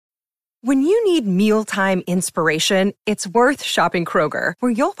When you need mealtime inspiration, it's worth shopping Kroger,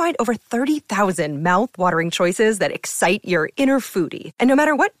 where you'll find over 30,000 mouth-watering choices that excite your inner foodie. And no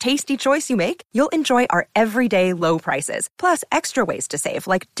matter what tasty choice you make, you'll enjoy our everyday low prices, plus extra ways to save,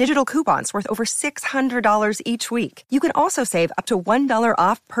 like digital coupons worth over $600 each week. You can also save up to $1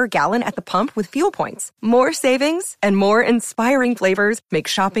 off per gallon at the pump with fuel points. More savings and more inspiring flavors make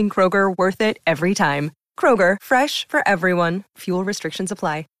shopping Kroger worth it every time. Kroger, fresh for everyone. Fuel restrictions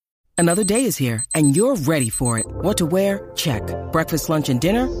apply. Another day is here, and you're ready for it. What to wear? Check. Breakfast, lunch, and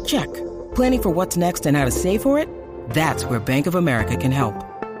dinner? Check. Planning for what's next and how to save for it? That's where Bank of America can help.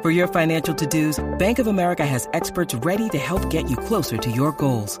 For your financial to-dos, Bank of America has experts ready to help get you closer to your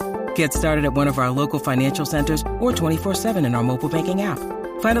goals. Get started at one of our local financial centers or 24/7 in our mobile banking app.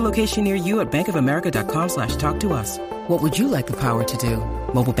 Find a location near you at bankofamerica.com/talktous. What would you like the power to do?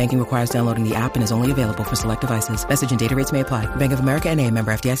 Mobile banking requires downloading the app and is only available for select devices. Message and data rates may apply. Bank of America N.A.,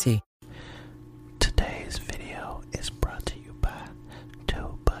 member FDIC. Today's video is brought to you by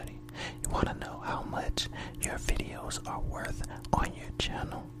TubeBuddy. You want to know how much your videos are worth on your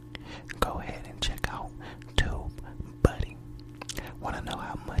channel? Go ahead and check out TubeBuddy. Want to know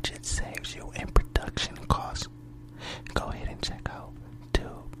how much it saves you in production costs? Go ahead and check out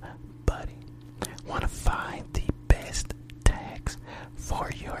TubeBuddy. Want to find the best tags for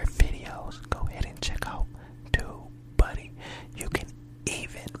your videos? Go ahead and check out TubeBuddy. You can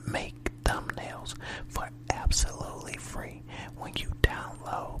even make thumbnails for absolutely free when you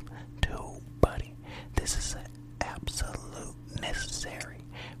download TubeBuddy. This is an absolute necessary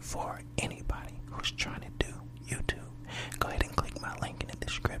for anybody who's trying to do YouTube. Go ahead and click my link in the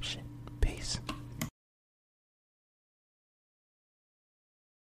description. Peace.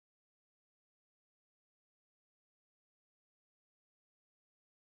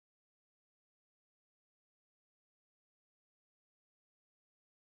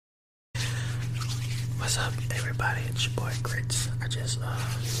 What's up, everybody? It's your boy Grits. I just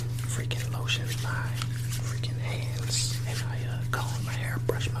freaking lotioned my freaking hands, and I combed my hair,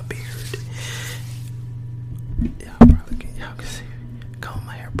 brushed my beard. Y'all can see, comb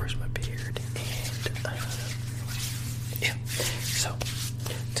my hair, brush my beard, and yeah. So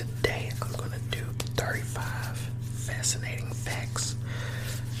today I'm gonna do 35 fascinating facts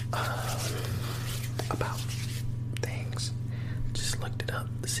about things. Just looked it up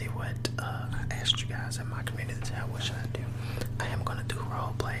to see what I asked you guys in my community to tell what should I do. I am gonna do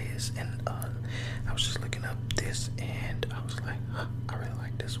role plays, and I was just looking up this, and I was like, I really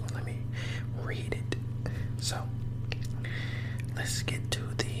like this one. Let me read it. So let's get to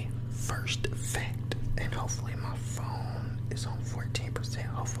the first fact, and hopefully my phone is on 14%.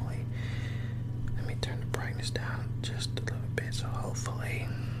 Hopefully, let me turn the brightness down just a little bit, so hopefully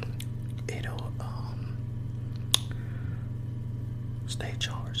it'll stay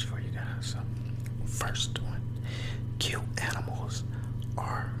charged for you guys. So first one, cute animals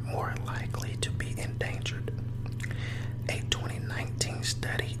are more likely to be endangered. A 2019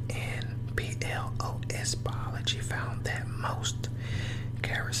 study in PLOS Biology found that most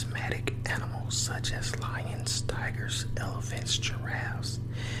charismatic animals such as lions, tigers, elephants, giraffes,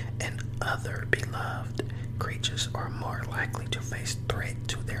 and other beloved creatures are more likely to face threat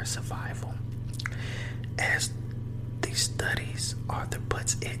to their survival. As the study's author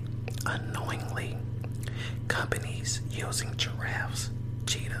puts it, unknowingly, companies using giraffes,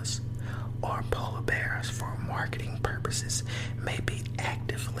 cheetahs, or polar bears for marketing purposes may be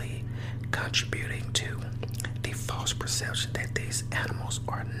actively contributing to the false perception that these animals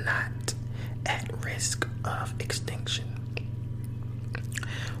are not at risk of extinction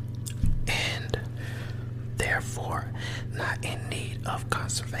and therefore not in need of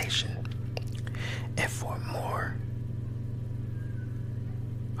conservation. And for more,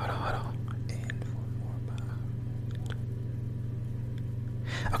 hold on. And for more,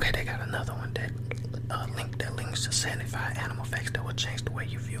 okay, they got another one that links to 75 animal facts that will change the way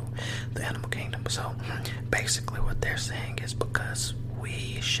you view the animal kingdom. So basically what they're saying is because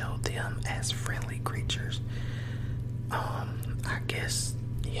we show them as friendly creatures, I guess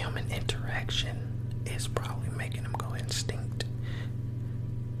human interaction is probably making them go extinct.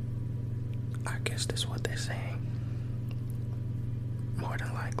 I guess that's what they're saying. More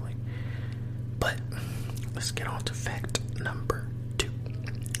than likely. But let's get on to fact number 2.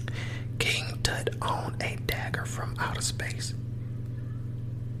 King Tut owned a dagger from outer space.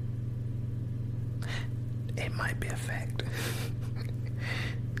 It might be a fact.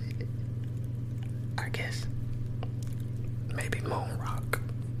 I guess. Maybe moon rock.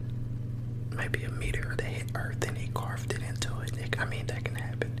 Maybe a meteor that hit Earth and he carved it into it. I mean, that can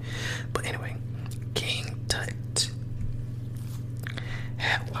happen. But anyway, King Tut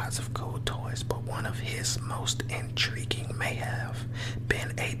had lots of cool toys, but one of his most intriguing may have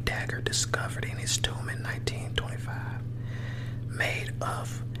been a dagger discovered in his tomb in 1925, made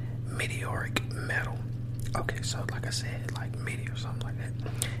of meteoric metal. Okay, so like I said, like meteor or something like that.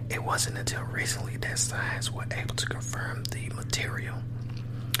 It wasn't until recently that science were able to confirm the material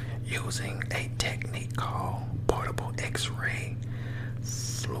using a technique called portable X-ray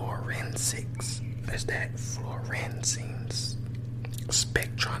fluorescence. Is that fluorescence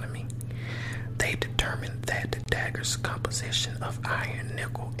spectrometry? They determined that the dagger's composition of iron,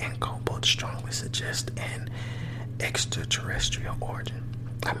 nickel, and cobalt strongly suggests an extraterrestrial origin.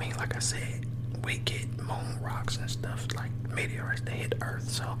 I mean, like I said, we get moon rocks and stuff like meteorites that hit Earth,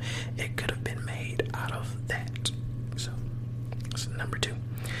 so it could have been made out of that. So that's number 2.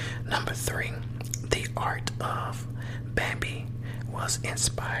 Number 3, the art of Bambi was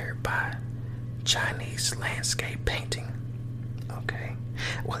inspired by Chinese landscape painting. Okay,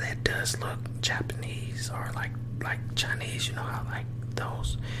 well that does look Japanese or like Chinese. You know how like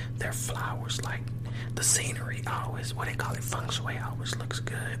those their flowers, like the scenery always, what they call it, feng shui, always looks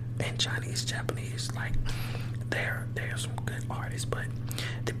good. And Chinese, Japanese, like they're some good artists. But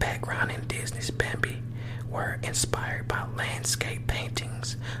the background in Disney's Bambi were inspired by landscape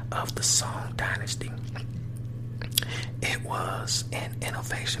paintings of the Song Dynasty. It was an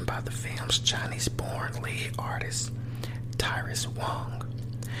innovation by the film's Chinese-born lead artist, Tyrus Wong.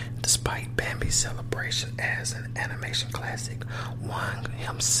 Despite Bambi's celebration as an animation classic, Wong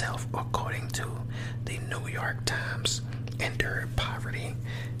himself, according to the New York Times, endured poverty,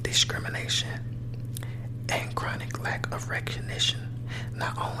 discrimination, and chronic lack of recognition,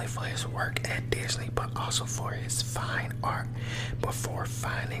 not only for his work at Disney, but also for his fine art, before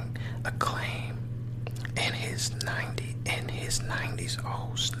finding acclaim in his 90s.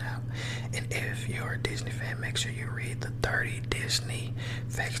 Oh snap. And if you're a Disney fan, make sure you read the 30 Disney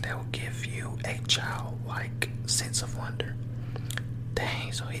facts that will give you a childlike sense of wonder.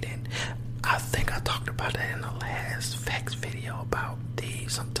 Dang, so he didn't. I think I talked about that in the last facts video about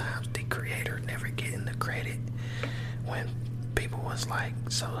sometimes the creator never getting the credit. When people was like,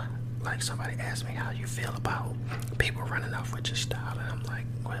 so like somebody asked me how you feel about people running off with your style, and I'm like,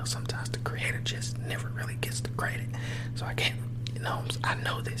 well, sometimes the creator just never really gets the credit, so I can't, I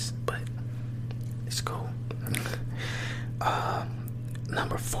know this, but it's cool.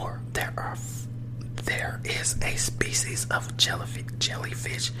 Number 4, there is a species of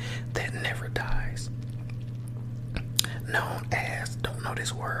jellyfish that never dies, known as, don't know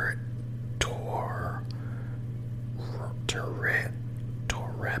this word,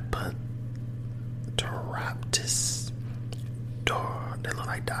 Toraptis, that look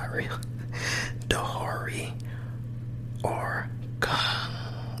like diarrhea, Dohori, or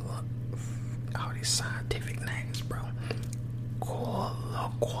all these scientific names, bro.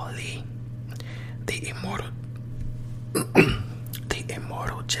 Colloquially, the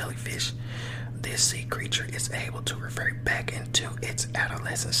immortal jellyfish. This sea creature is able to revert back into its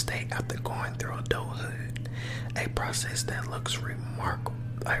adolescent state after going through adulthood, a process that looks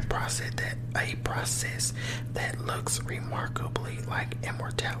remarkably like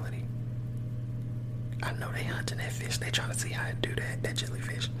immortality. I know they hunting that fish. They trying to see how to do that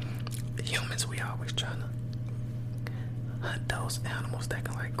jellyfish. Humans, we always trying to hunt those animals that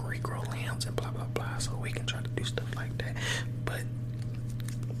can like regrow limbs and blah blah blah, so we can try to do stuff like that. But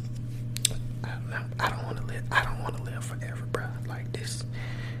I don't want to live forever, bro. Like this,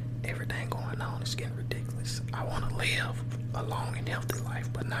 everything going on is getting ridiculous. I want to live a long and healthy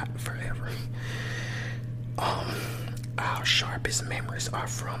life, but not forever. Our sharpest memories are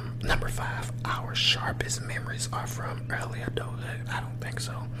from number 5. Our sharpest memories are from early adulthood. I don't think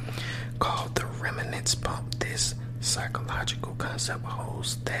so. Called the remnants bump. This psychological concept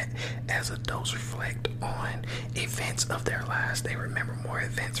holds that as adults reflect on events of their lives, they remember more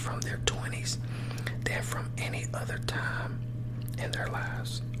events from their 20s than from any other time in their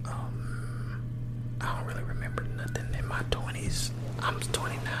lives. I don't really remember nothing in my 20s. I'm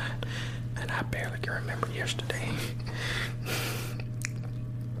 29 and I barely can remember yesterday.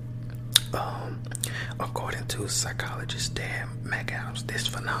 According to psychologist Dan McAdams, this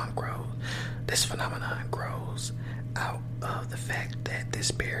phenomenon grows out of the fact that this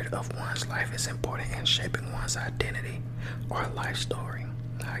period of one's life is important in shaping one's identity or life story,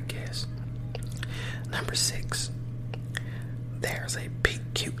 I guess. Number 6, there's a peak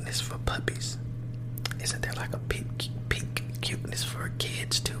cuteness for puppies. Isn't there like a peak cuteness for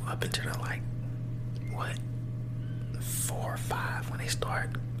kids too, up until they're like, what, 4 or 5, when they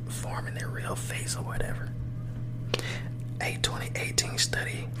start forming their real face or whatever? A 2018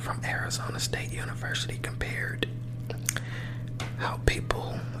 study from Arizona State University compared how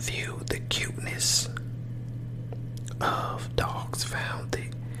people view the cuteness of dogs found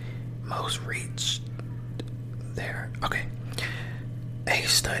the most reached there. Okay. A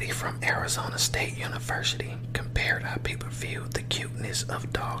study from Arizona State University compared how people view the cuteness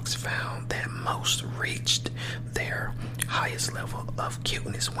of dogs found that most reached their highest level of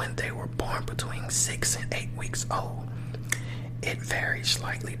cuteness when they were born between 6 and 8 weeks old. It varies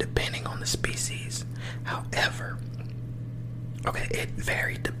slightly depending on the species. However, it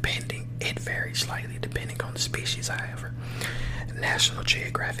varies slightly depending on the species. However, National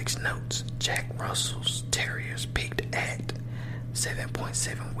Geographic's notes Jack Russell's Terriers peaked at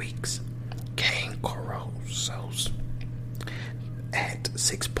 7.7 weeks, Cane Corsos at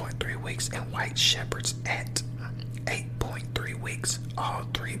 6.3 weeks, and White Shepherds at 8.3 weeks. All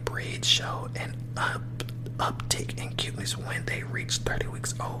three breeds showed an uptick in cuteness when they reached 30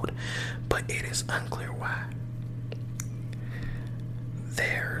 weeks old, but it is unclear why.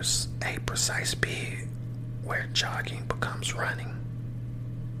 There's a precise period where jogging becomes running.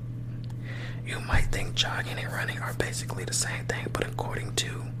 You might think jogging and running are basically the same thing, but according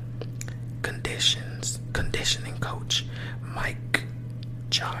to conditioning coach Mike,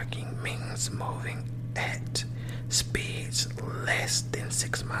 jogging means moving at speeds less than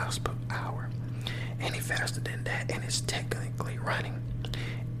 6 miles per hour. Any faster than that, and it's technically running.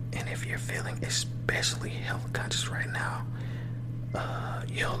 And if you're feeling especially health conscious right now,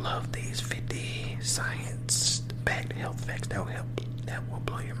 you'll love these 50 science-backed health facts that will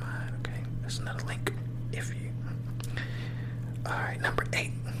blow your mind. Okay, that's another link. Alright, number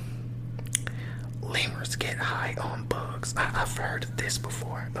 8. Lemurs get high on bugs. I've heard of this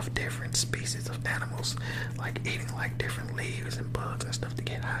before, of different species of animals, like eating like different leaves and bugs and stuff to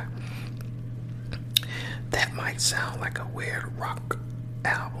get high. That might sound like a weird rock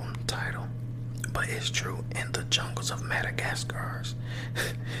album title, but it's true. In the jungles of Madagascar,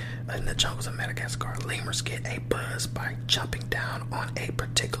 lemurs get a buzz by jumping down on a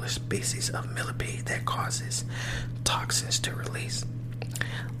particular species of millipede that causes toxins to release,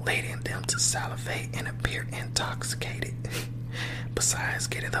 leading them to salivate and appear intoxicated. Besides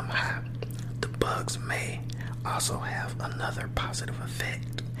getting them high, the bugs may also have another positive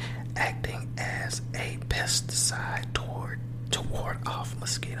effect, acting as a pesticide to ward off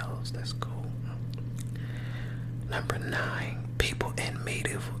mosquitoes. That's cool. Number 9. People in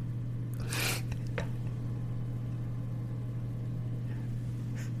medieval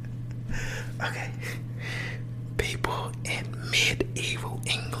People in medieval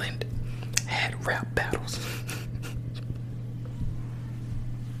England had rap battles.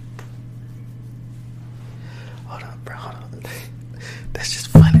 Hold on, bro. Hold on. That's just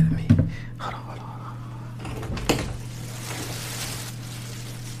funny to me. Hold on.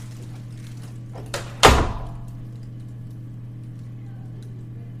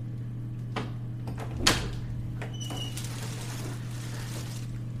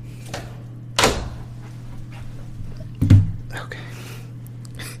 Okay.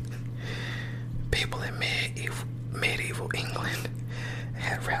 People in medieval England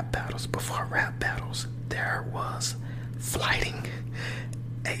had rap battles. Before rap battles, there was flighting,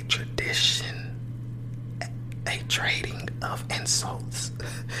 a trading of insults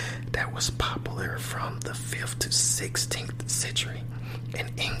that was popular from the 5th to 16th century in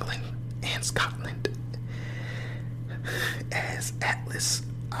England and Scotland. As Atlas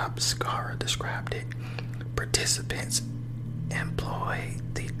Obscura described it, participants employ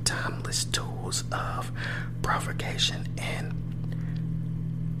the timeless tools of provocation and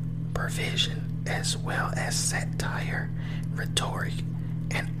perversion, as well as satire, rhetoric,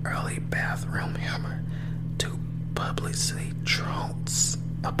 and early bathroom humor to publicly trounce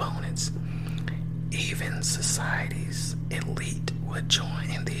opponents. Even society's elite would join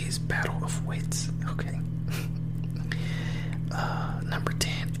in these battle of wits. Okay. Number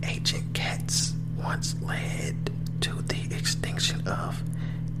 10. Ancient cats once led to the extinction of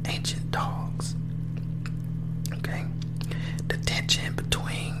ancient dogs. Okay. The tension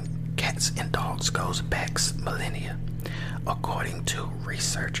between cats and dogs goes back millennia. According to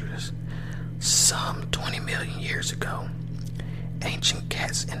researchers, some 20 million years ago, ancient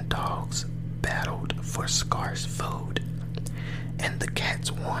cats and dogs battled for scarce food, and the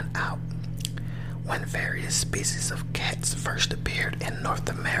cats won out. When various species of cats first appeared in North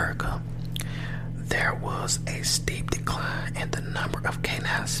America, there was a steep decline in the number of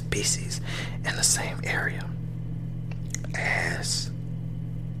canine species in the same area. As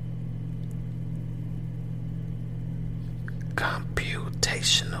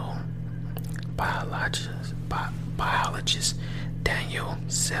computational biologist Daniel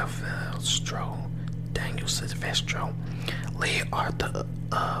Silvestro Daniel Silvestro, lead author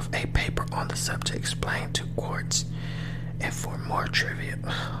of a paper on the subject, explained to Quartz. And for more trivia,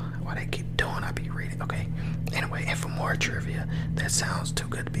 why they keep doing, I be reading. Okay. Anyway, and for more trivia that sounds too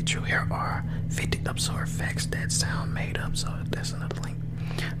good to be true, here are 50 absurd facts that sound made up. So that's another link.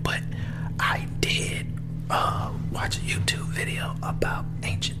 But I did watch a YouTube video about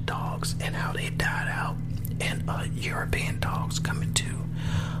ancient dogs and how they died out, and European dogs coming to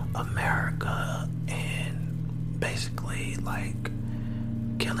America and basically like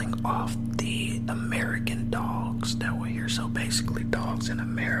killing off the American dogs that were here. So basically dogs in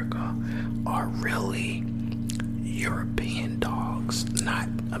America are really European dogs, not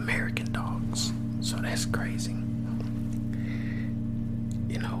American dogs. So that's crazy.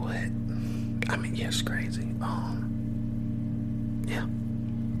 You know what? I mean, yeah, it's crazy. Yeah.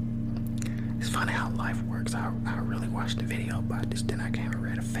 It's funny how life works. I really watched the video about this, then I came and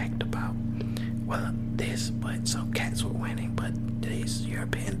read a fact about, well, this, but so cats were winning, but these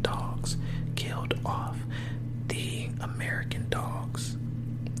European dogs killed off the American dogs.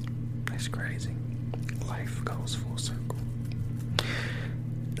 That's crazy. Life goes full circle.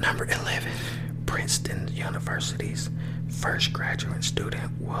 Number 11, Princeton University's first graduate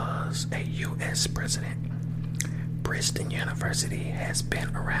student was a U.S. president. Princeton University has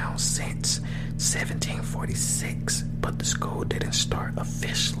been around since 1746, but the school didn't start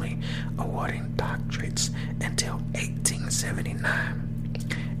officially awarding doctorates until 1879.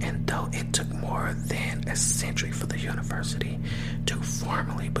 And though it took more than a century for the university to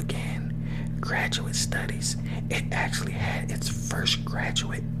formally begin graduate studies, it actually had its first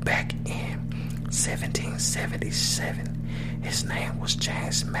graduate back in 1777. His name was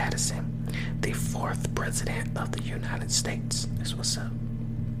James Madison, the 4th president of the United States. That's what's up.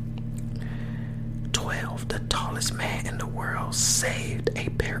 12. The tallest man in the world saved a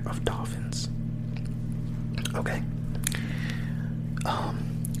pair of dolphins. Okay.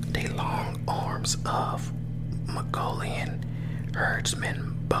 The long arms of Mongolian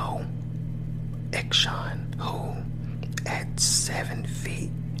herdsman Bo Ekshon, who at 7 feet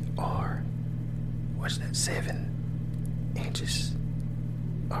or 7 inches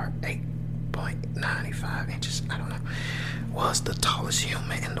or 8.95 inches, I don't know, was the tallest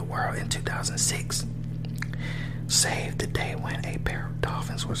human in the world in 2006. Saved the day when a pair of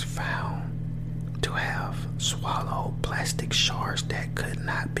dolphins was found to have swallowed plastic shards that could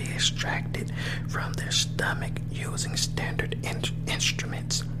not be extracted from their stomach using standard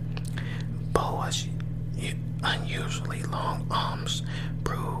instruments. Boa's unusually long arms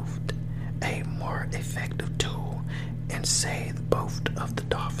proved a more effective tool and saved both of the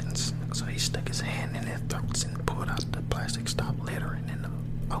dolphins. So he stuck his hand in their throats and pulled out the plastic, stopped littering in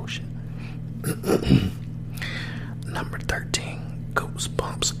the ocean. Number 13.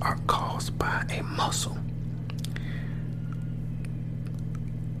 Goosebumps are caused by a muscle.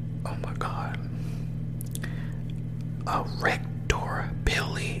 Oh my God. Erector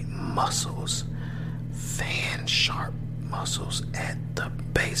pili muscles, fan sharp muscles at the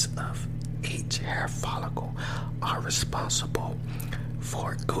base of each hair follicle, are responsible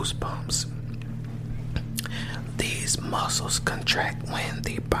for goosebumps. These muscles contract when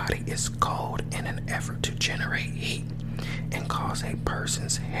the body is cold in an effort to generate heat and cause a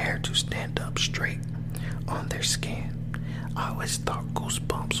person's hair to stand up straight on their skin. I always thought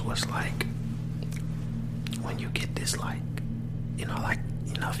goosebumps was like when you get this, like,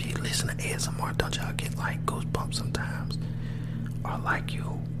 if you listen to ASMR, don't y'all get like goosebumps sometimes? Or like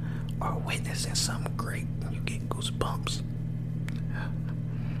you are witnessing something great and you get goosebumps.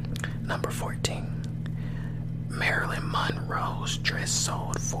 Number 14. Marilyn Monroe's dress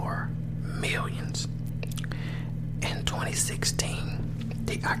sold for millions. In 2016,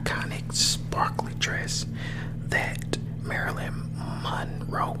 the iconic sparkly dress that Marilyn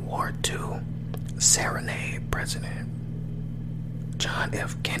Monroe wore to serenade President John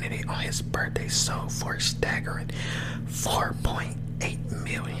F. Kennedy on his birthday sold for a staggering $4.8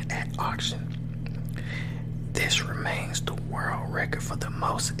 million at auction. This remains the world record for the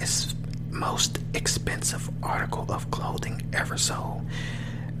most expensive article of clothing ever sold,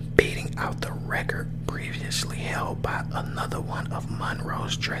 beating out the record previously held by another one of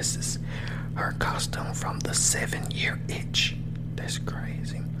Monroe's dresses, her costume from the 7-Year Itch. That's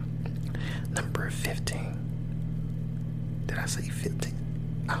crazy. Number 15. Did I say 15?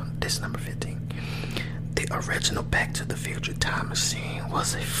 This is number 15. The original Back to the Future time machine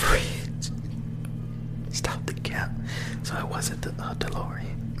was a fridge. Stop the cap. So it wasn't the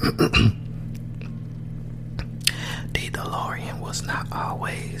DeLorean. The DeLorean was not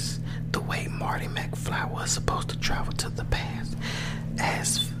always the way Marty McFly was supposed to travel to the past.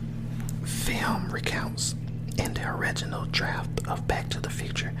 As film recounts in the original draft of Back to the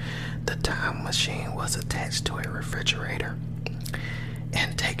Future, the time machine was attached to a refrigerator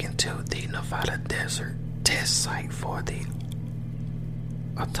and taken to the Nevada desert test site for the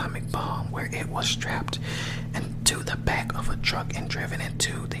atomic bomb, where it was strapped into the back of a truck and driven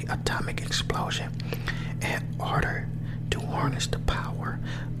into the atomic explosion in order to harness the power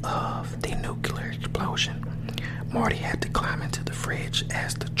of the nuclear explosion. Marty had to climb into the fridge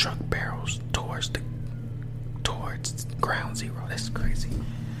as the truck barrels towards ground zero. That's crazy.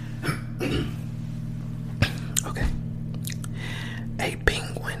 Okay. A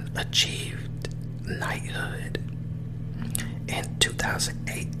penguin achieved knighthood. In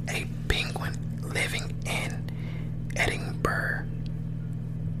 2008, a penguin living in Edinburgh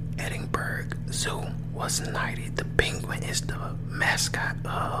Zoo was knighted. The penguin is the mascot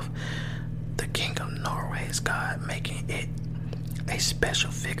of the King of Norway's god, making it a special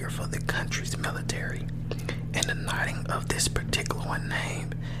figure for the country's military. And the knighting of this particular one,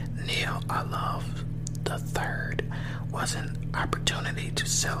 named Neil Olav III, was an opportunity to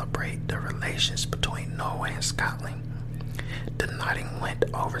celebrate the relations between Norway and Scotland. The knighting went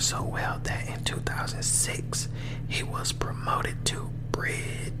over so well that in 2006 he was promoted to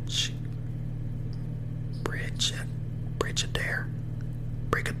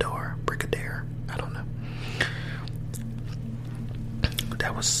brigadier. I don't know.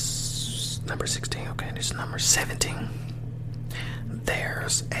 That was number 16. Okay, this is number 17.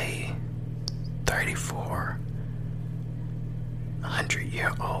 There's a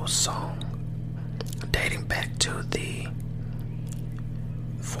 3,400-year-old song dating back to the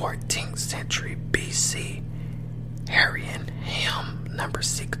 14th century BC. Hungarian hymn number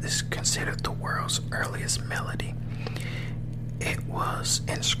 6 is considered the world's earliest melody. It was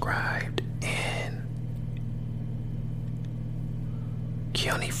inscribed in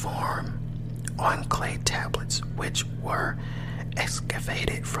cuneiform on clay tablets, which were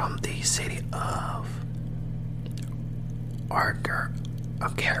excavated from the city of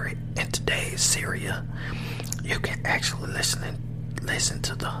Argerit in today's Syria. You can actually listen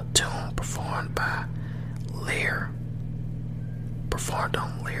to the tune performed on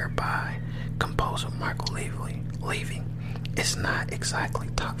Lyre by composer Michael Levy. It's not exactly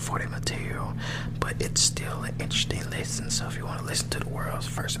top 40 material, but it's still an interesting listen. So if you want to listen to the world's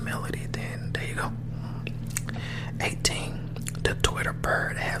first melody, then there you go. 18. The Twitter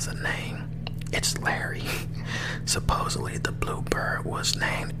bird has a name. It's Larry. Supposedly, the blue bird was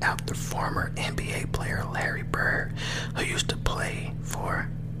named after former NBA player Larry Bird, who used to play for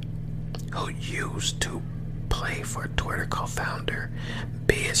Twitter co-founder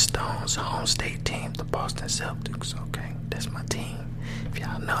Beard Stone's home state team, the Boston Celtics. Okay, that's my team. If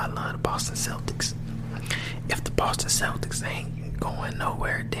y'all know, I love the Boston Celtics. If the Boston Celtics ain't going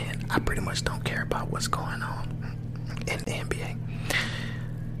nowhere, then I pretty much don't care about what's going on in the NBA.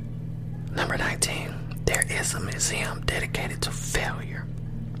 Number 19. There is a museum dedicated to failure.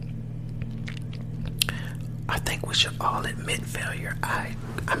 I think we should all admit failure. I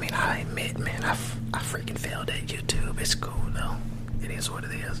admit, man, I freaking failed at YouTube. It's cool though. It is what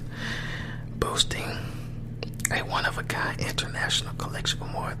it is. Boasting a one-of-a-kind international collection of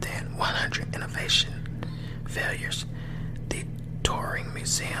more than 100 innovation failures, the Touring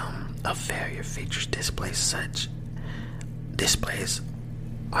Museum of Failure features displays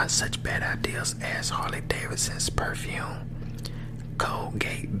on such bad ideas as Harley Davidson's perfume,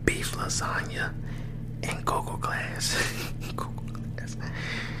 Colgate beef lasagna, and Google Glass.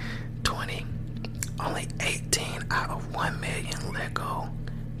 20. Only 18 out of 1 million Lego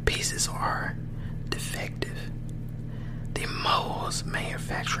pieces are defective. The Mole's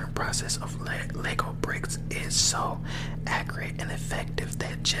manufacturing process of Lego bricks is so accurate and effective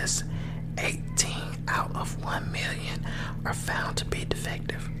that just 18 out of 1 million are found to be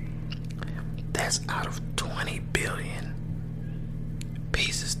defective. That's out of 20 billion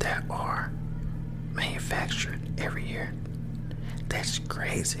pieces that are manufactured every year. That's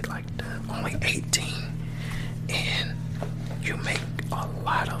crazy. Like, only 18, and you make a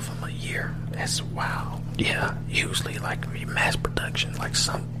lot of them a year. That's wow. Yeah, usually like mass production, like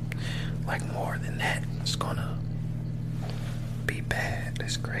more than that, it's gonna be bad.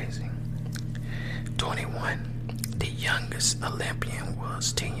 That's crazy. 21. The youngest Olympian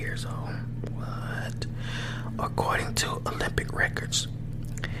was 10 years old. What? According to Olympic records,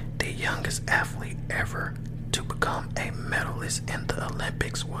 the youngest athlete ever to become a medalist in the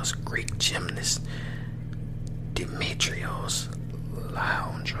Olympics was Greek gymnast Dimitrios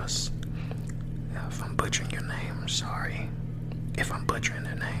Laundras. Now, if I'm butchering your name, I'm sorry if I'm butchering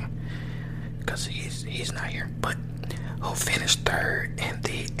their name, because he's not here. But who finished third in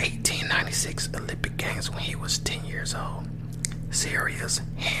the 1896 Olympic Games when he was 10 years old. Syria's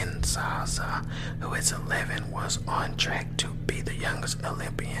Hanzaza, who is 11, was on track to be the youngest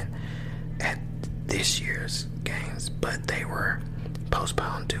Olympian at this year's Games, but they were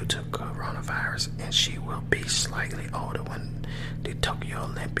postponed due to coronavirus, and she will be slightly older when the Tokyo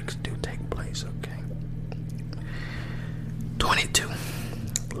Olympics do take place, okay? 22.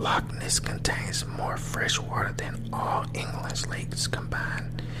 Loch Ness contains more fresh water than all England's lakes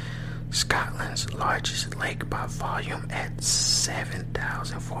combined. Scotland's largest lake by volume at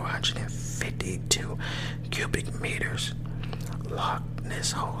 7,452 cubic meters. Loch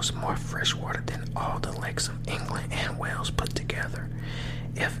Ness holds more fresh water than all the lakes of England and Wales put together.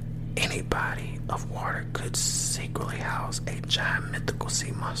 If any body of water could secretly house a giant mythical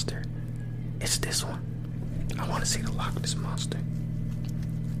sea monster, it's this one. I want to see the Loch Ness monster.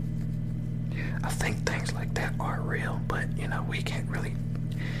 I think things like that are real, but we can't really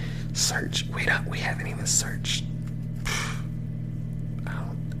search. We haven't even searched.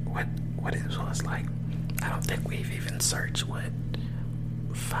 What it was like. I don't think we've even searched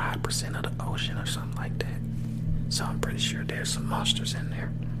 5% of the ocean or something like that. So I'm pretty sure there's some monsters in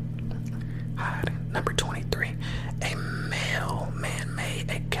there hiding. Number 23. A male man made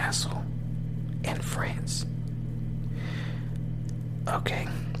a castle in France. Okay.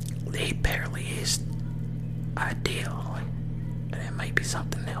 The Perle's ideal, it might be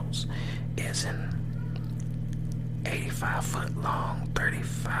something else, is an 85-foot long,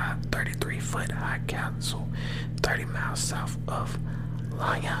 33-foot high castle 30 miles south of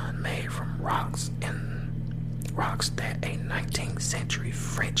Lyon, made from rocks that a 19th century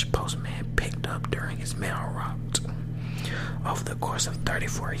French postman picked up during his mail route. Over the course of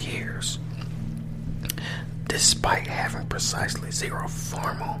 34 years, despite having precisely zero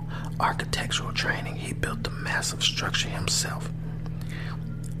formal architectural training, he built the massive structure himself,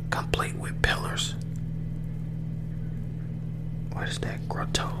 complete with pillars,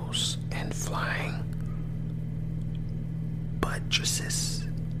 grottos, and flying buttresses.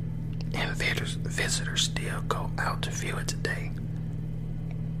 And visitors still go out to view it today.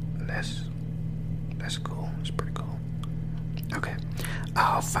 That's cool. It's pretty cool. Okay.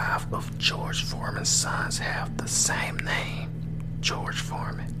 All 5 of George Foreman's sons have the same name, George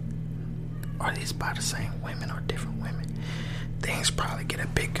Foreman. Are these by the same women or different women? Things probably get a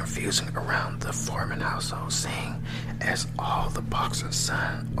bit confusing around the Foreman household, seeing as all the boxer's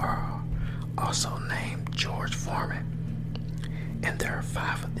sons are also named George Foreman. And there are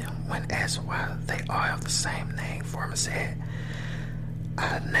 5 of them. When asked why they all have the same name, Foreman said,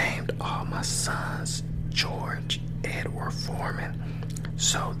 "I named all my sons George Edward Foreman,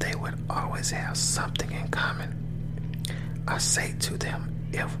 so they would always have something in common. I say to them,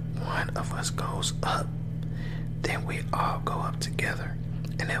 if one of us goes up, then we all go up together.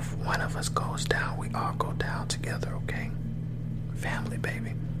 And if one of us goes down, we all go down together, okay? Family,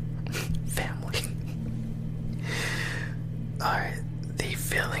 baby." Family. Alright, the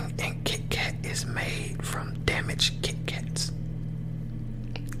filling in Kit Kat is made from damaged Kit Kats.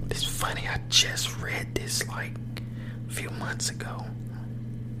 It's funny, I just read this a few months ago.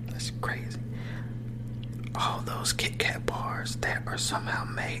 That's crazy. All those Kit Kat bars that are somehow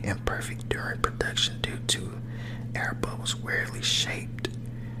made imperfect during production due to air bubbles, weirdly shaped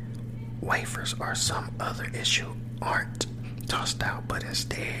wafers, or some other issue aren't tossed out, but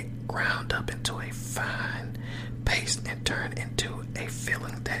instead ground up into a fine paste and turned into a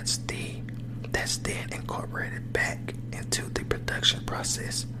filling that's then incorporated back into the production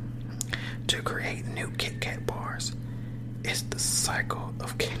process to create new Kit Kat bars. It's the cycle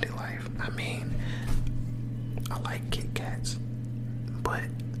of candy life. I mean, I like Kit Kats, but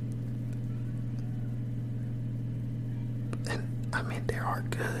they are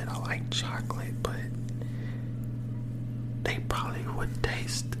good. I like chocolate, but they probably would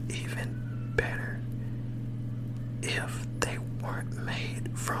taste even better if they weren't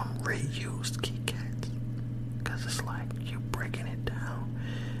made from reused Kit Kats, because it's like you're breaking it down,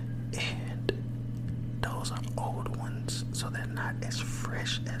 and those are old ones, so they're not as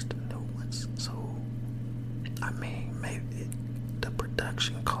fresh as the new ones. So maybe the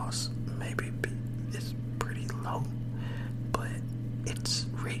production cost is pretty low, but it's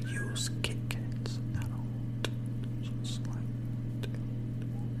reused Kit Kats.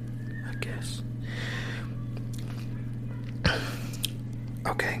 I guess.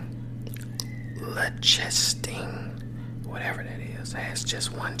 Okay. Liechtenstein, whatever that is, has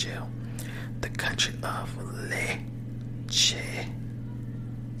just one jail. The country of Liechtenstein,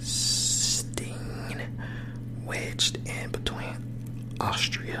 wedged in between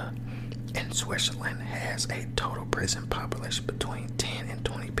Austria and and Switzerland has a total prison population between 10 and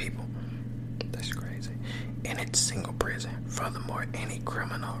 20 people. That's crazy. In its single prison. Furthermore, any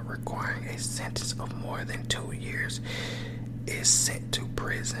criminal requiring a sentence of more than 2 years is sent to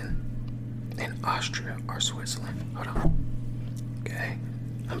prison in Austria or Switzerland. Hold on. Okay,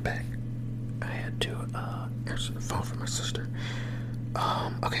 I'm back. I had to answer the phone for my sister.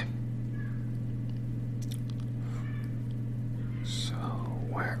 Okay. So,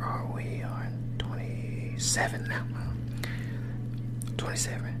 where are we on 27 now?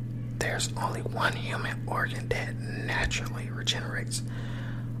 27. There's only one human organ that naturally regenerates.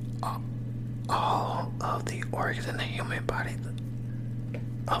 All of the organs in the human body,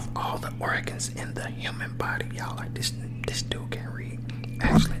 of all the organs in the human body, y'all, like this dude can read.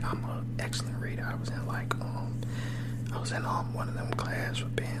 Actually, I'm an excellent reader. I was in one of them classes for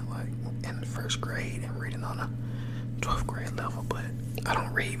being like in the first grade and reading on a 12th grade level, but I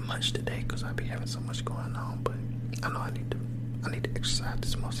don't read much today because I be having so much going on. But I know I need to exercise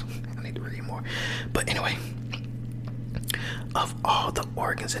this muscle. I need to read more. But anyway, of all the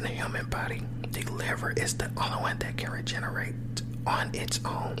organs in the human body, the liver is the only one that can regenerate on its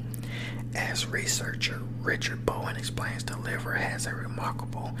own. As researcher Richard Bowen explains, the liver has a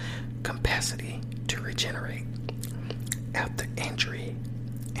remarkable capacity to regenerate after injury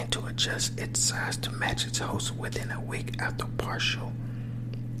and to adjust its size to match its host within a week after partial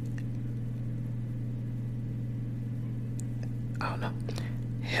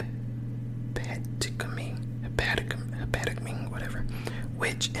hepatectomy,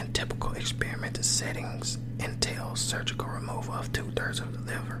 which in typical experimental settings entails surgical removal of 2/3 of the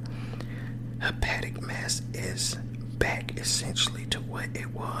liver. Hepatic mass is back essentially to what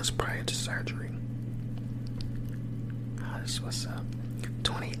it was prior to surgery. This is what's up.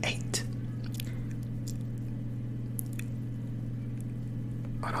 28.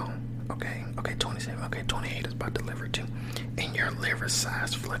 Hold on. Okay, 27. Okay, 28 is about the liver too. And your liver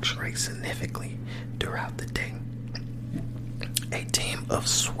size fluctuates significantly throughout the day. A team of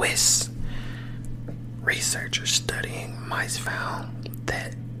Swiss researchers studying mice found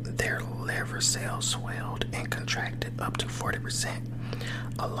that their liver cells swelled and contracted up to 40%,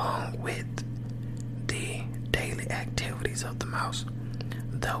 along with the daily activities of the mouse.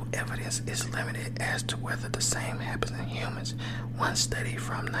 Though evidence is limited as to whether the same happens in humans, one study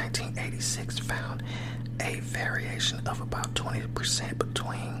from 1986 found a variation of about 20%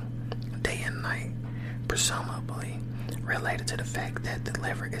 between day and night, presumably related to the fact that the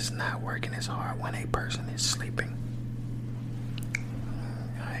liver is not working as hard when a person is sleeping.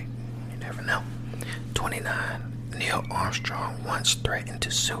 You never know. 29. Neil Armstrong once threatened to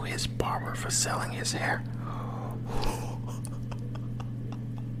sue his barber for selling his hair.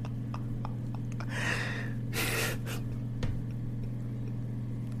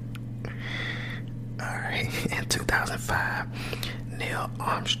 In 2005, Neil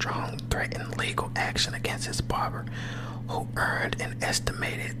Armstrong threatened legal action against his barber, who earned an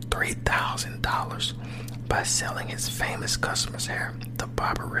estimated $3,000 by selling his famous customer's hair. The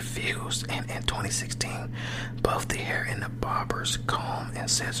barber refused, and in 2016, both the hair and the barber's comb and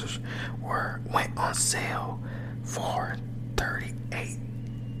scissors went on sale for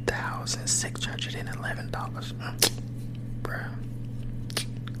 $38,611. Bruh.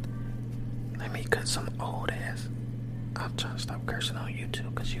 Let me cut some old ass. I'm trying to stop cursing on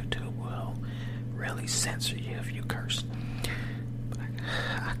YouTube because YouTube will really censor you if you curse.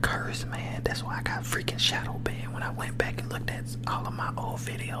 I curse, man. That's why I got freaking shadow banned. When I went back and looked at all of my old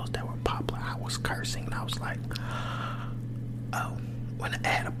videos that were popular, I was cursing and I was like, oh, when the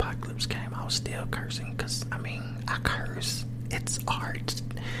ad apocalypse came, I was still cursing because, I curse. It's art.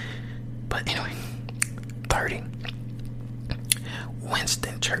 But anyway, 30.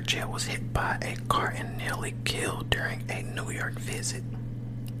 Winston Churchill was hit by a car and nearly killed during a New York visit.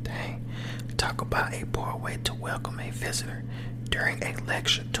 Dang. Talk about a poor way to welcome a visitor. During a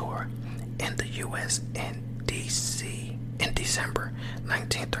lecture tour in the U.S. and D.C. in December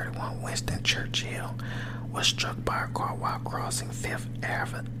 1931, Winston Churchill was struck by a car while crossing Fifth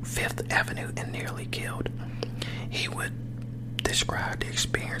Avenue and nearly killed. He would describe the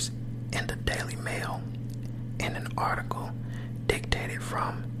experience in the Daily Mail in an article dictated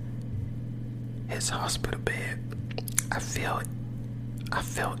from his hospital bed. I felt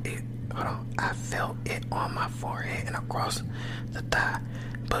it on my forehead and across the thigh,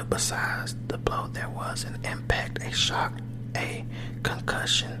 but besides the blow, there was an impact, a shock, a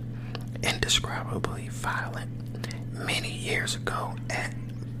concussion, indescribably violent. Many years ago at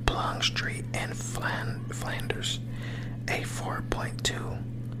Plum Street in Flanders, a 4.2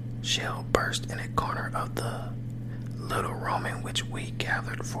 shell burst in a corner of the little room in which we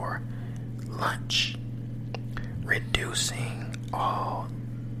gathered for lunch, reducing all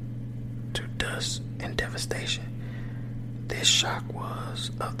to dust and devastation. This shock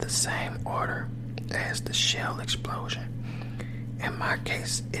was of the same order as the shell explosion. In my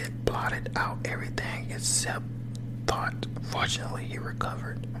case, it blotted out everything except thought. Fortunately, he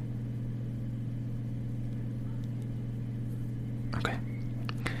recovered. Okay.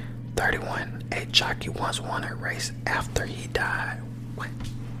 31. A jockey once won a race after he died. What?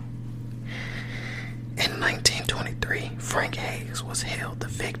 In 1923, Frank Hayes was hailed the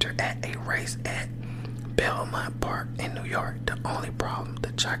victor at a race at Belmont Park in New York. The only problem,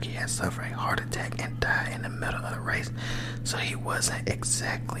 the jockey had suffered a heart attack and died in the middle of the race, so he wasn't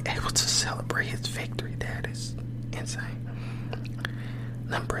exactly able to celebrate his victory. That is insane.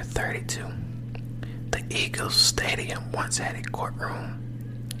 Number 32. The Eagles Stadium once had a courtroom.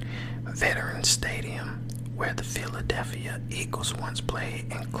 Veterans Stadium, where the Philadelphia Eagles once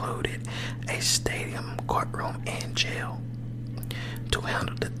played, included a stadium, courtroom, and jail to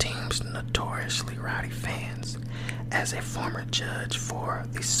handle the team's notoriously rowdy fans. As a former judge for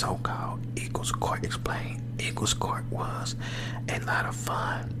the so-called Eagles Court explained, Eagles Court was a lot of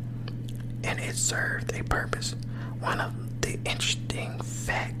fun and it served a purpose. One of the interesting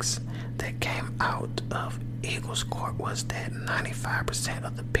facts that came out of Eagles Court was that 95%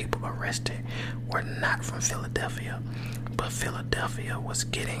 of the people arrested were not from Philadelphia, but Philadelphia was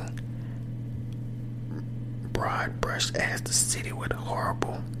getting broad brushed as the city with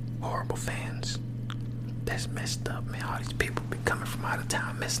horrible fans. That's messed up, man. All these people be coming from out of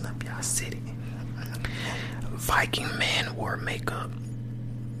town messing up y'all city. Viking men wore makeup.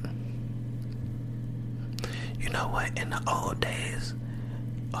 You know what? In the old days,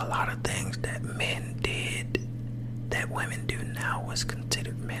 a lot of things that men did that women do now was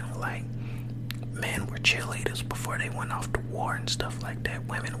considered men. Like, men were cheerleaders before they went off to war and stuff like that.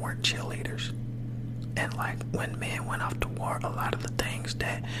 Women weren't cheerleaders. And like, when men went off to war, a lot of the things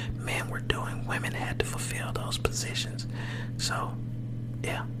that men were doing, women had to fulfill those positions. So,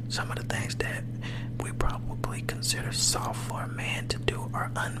 yeah, some of the things that we probably consider soft for a man to do or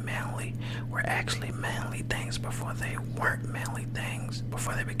unmanly were actually manly things before they weren't manly things,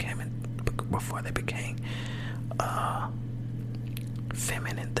 before they became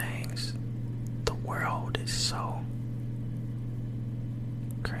feminine things. The world is so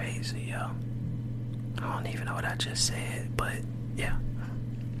crazy, yo. I don't even know what I just said, but yeah.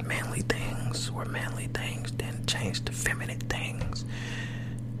 Manly things were manly things, then changed to feminine things.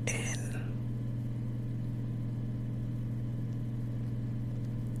 And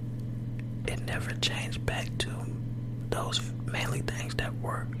it never changed back to those manly things that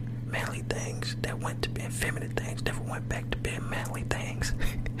were manly things that went to being feminine things, never went back to being manly things.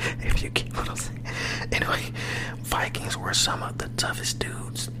 If you get what I'm saying. Anyway, Vikings were some of the toughest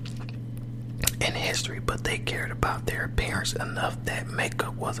dudes in history, but they cared about their appearance enough that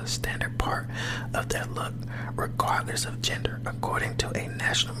makeup was a standard part of their look, regardless of gender. According to the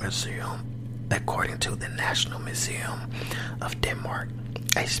National Museum of Denmark,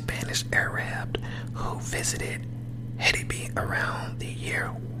 a Spanish Arab who visited Hedeby around the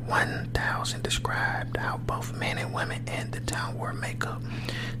year 1000 described how both men and women in the town wore makeup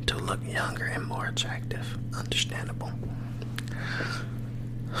to look younger and more attractive. Understandable.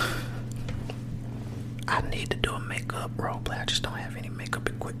 I need to do a makeup roleplay. I just don't have any makeup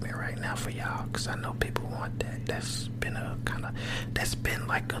equipment right now for y'all, because I know people want that. That's been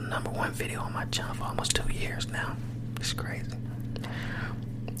like a #1 video on my channel for almost 2 years now. It's crazy.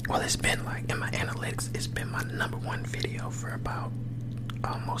 Well, it's been like, in my analytics, it's been my #1 video for about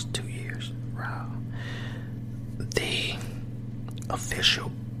almost 2 years. Wow. The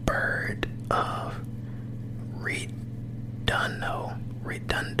official bird of Redondo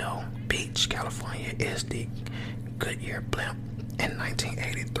Beach, California, is the Goodyear blimp. In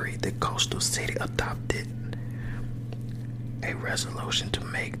 1983, the coastal city adopted a resolution to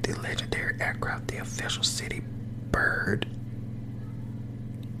make the legendary aircraft the official city bird,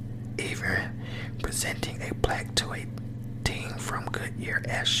 even presenting a plaque to a team from Goodyear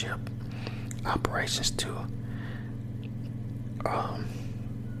airship operations to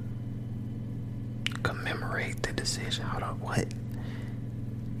commemorate the decision. Hold on, what?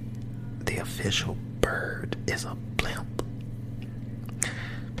 The official bird is a blimp.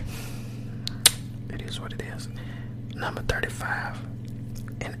 It is what it is. Number 35.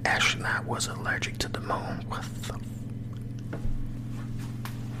 An astronaut was allergic to the moon. What the?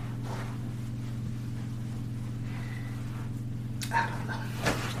 I don't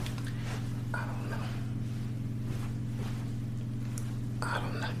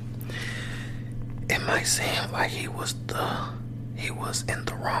know. It might seem like he he was in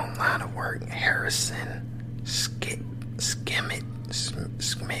the wrong line of work. Harrison Schmidt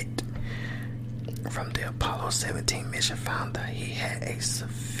from the Apollo 17 mission found that he had a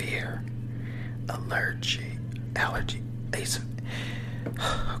severe allergy.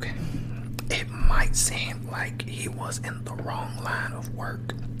 Okay. It might seem like he was in the wrong line of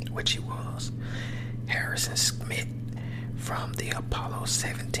work, which he was. Harrison Schmidt from the Apollo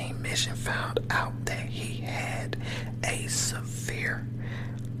 17 mission found out that he had a severe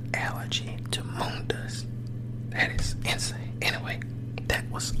allergy to moon dust. That is insane. Anyway, that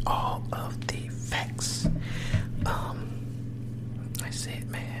was all of the facts. I said,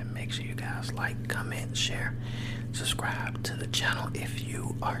 man, make sure you guys like, comment, share, subscribe to the channel if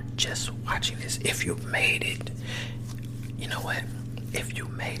you are just watching this. If you've made it, you know what? If you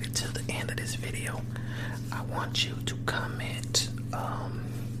made it to the end of this video, I want you to comment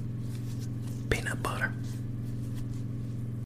peanut butter.